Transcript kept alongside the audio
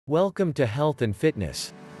Welcome to Health and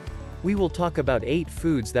Fitness. We will talk about 8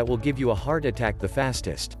 foods that will give you a heart attack the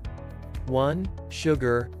fastest. 1.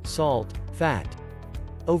 Sugar, salt, fat.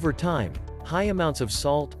 Over time, high amounts of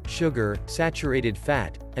salt, sugar, saturated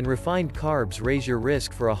fat, and refined carbs raise your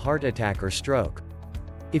risk for a heart attack or stroke.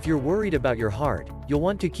 If you're worried about your heart, you'll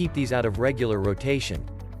want to keep these out of regular rotation.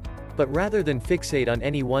 But rather than fixate on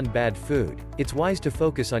any one bad food, it's wise to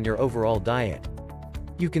focus on your overall diet.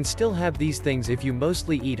 You can still have these things if you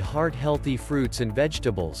mostly eat heart-healthy fruits and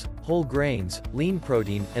vegetables, whole grains, lean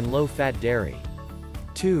protein, and low-fat dairy.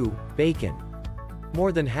 2. Bacon.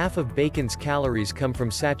 More than half of bacon's calories come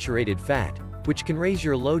from saturated fat, which can raise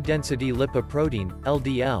your low-density lipoprotein,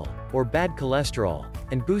 LDL, or bad cholesterol,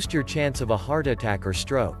 and boost your chance of a heart attack or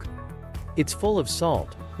stroke. It's full of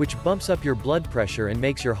salt, which bumps up your blood pressure and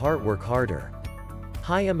makes your heart work harder.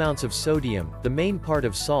 High amounts of sodium, the main part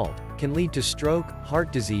of salt, can lead to stroke,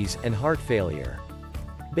 heart disease, and heart failure.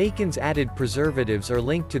 Bacon's added preservatives are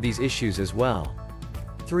linked to these issues as well.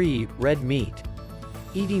 3. Red meat.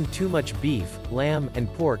 Eating too much beef, lamb,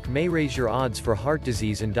 and pork may raise your odds for heart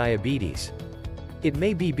disease and diabetes. It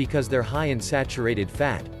may be because they're high in saturated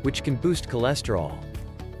fat, which can boost cholesterol.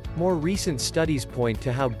 More recent studies point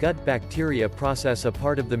to how gut bacteria process a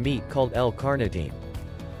part of the meat called L-carnitine.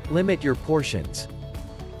 Limit your portions.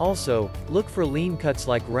 Also, look for lean cuts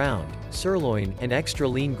like round, sirloin, and extra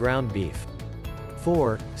lean ground beef.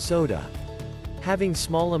 4. Soda. Having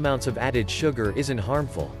small amounts of added sugar isn't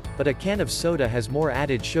harmful, but a can of soda has more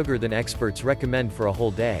added sugar than experts recommend for a whole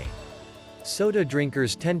day. Soda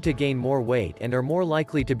drinkers tend to gain more weight and are more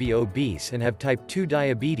likely to be obese and have type 2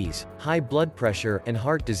 diabetes, high blood pressure, and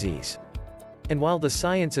heart disease. And while the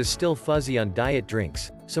science is still fuzzy on diet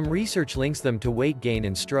drinks, some research links them to weight gain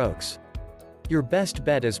and strokes. Your best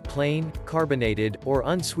bet is plain, carbonated, or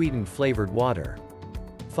unsweetened flavored water.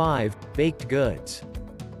 5. Baked goods.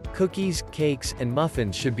 Cookies, cakes, and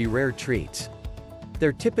muffins should be rare treats.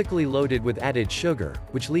 They're typically loaded with added sugar,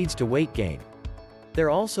 which leads to weight gain. They're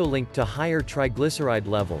also linked to higher triglyceride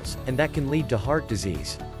levels, and that can lead to heart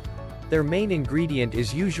disease. Their main ingredient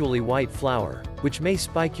is usually white flour, which may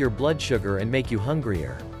spike your blood sugar and make you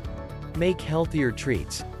hungrier. Make healthier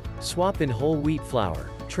treats. Swap in whole wheat flour,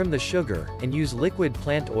 trim the sugar, and use liquid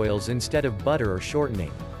plant oils instead of butter or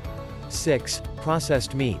shortening. 6.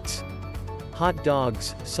 Processed meats. Hot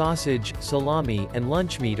dogs, sausage, salami, and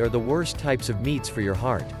lunch meat are the worst types of meats for your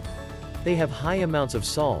heart. They have high amounts of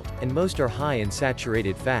salt, and most are high in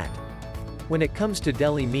saturated fat. When it comes to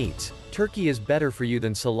deli meats, turkey is better for you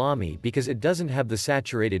than salami because it doesn't have the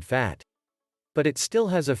saturated fat. But it still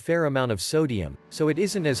has a fair amount of sodium, so it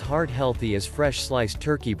isn't as heart healthy as fresh sliced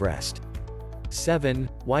turkey breast. 7.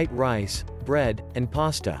 White rice, bread, and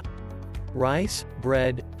pasta. Rice,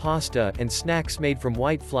 bread, pasta, and snacks made from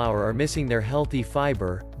white flour are missing their healthy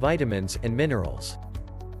fiber, vitamins, and minerals.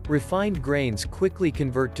 Refined grains quickly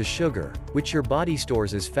convert to sugar, which your body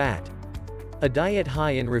stores as fat. A diet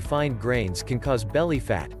high in refined grains can cause belly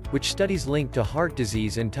fat, which studies link to heart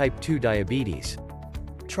disease and type 2 diabetes.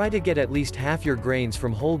 Try to get at least half your grains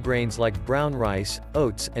from whole grains like brown rice,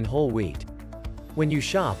 oats, and whole wheat. When you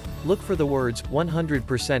shop, look for the words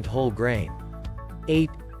 100% whole grain. 8.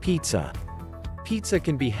 Pizza. Pizza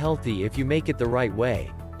can be healthy if you make it the right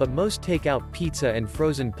way, but most takeout pizza and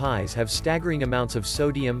frozen pies have staggering amounts of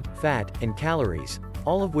sodium, fat, and calories,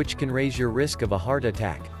 all of which can raise your risk of a heart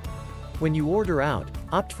attack. When you order out,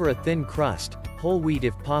 opt for a thin crust, whole wheat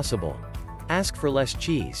if possible. Ask for less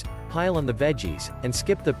cheese, pile on the veggies, and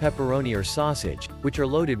skip the pepperoni or sausage, which are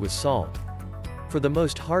loaded with salt. For the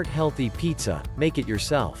most heart-healthy pizza, make it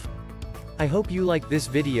yourself. I hope you like this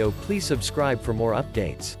video. Please subscribe for more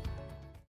updates.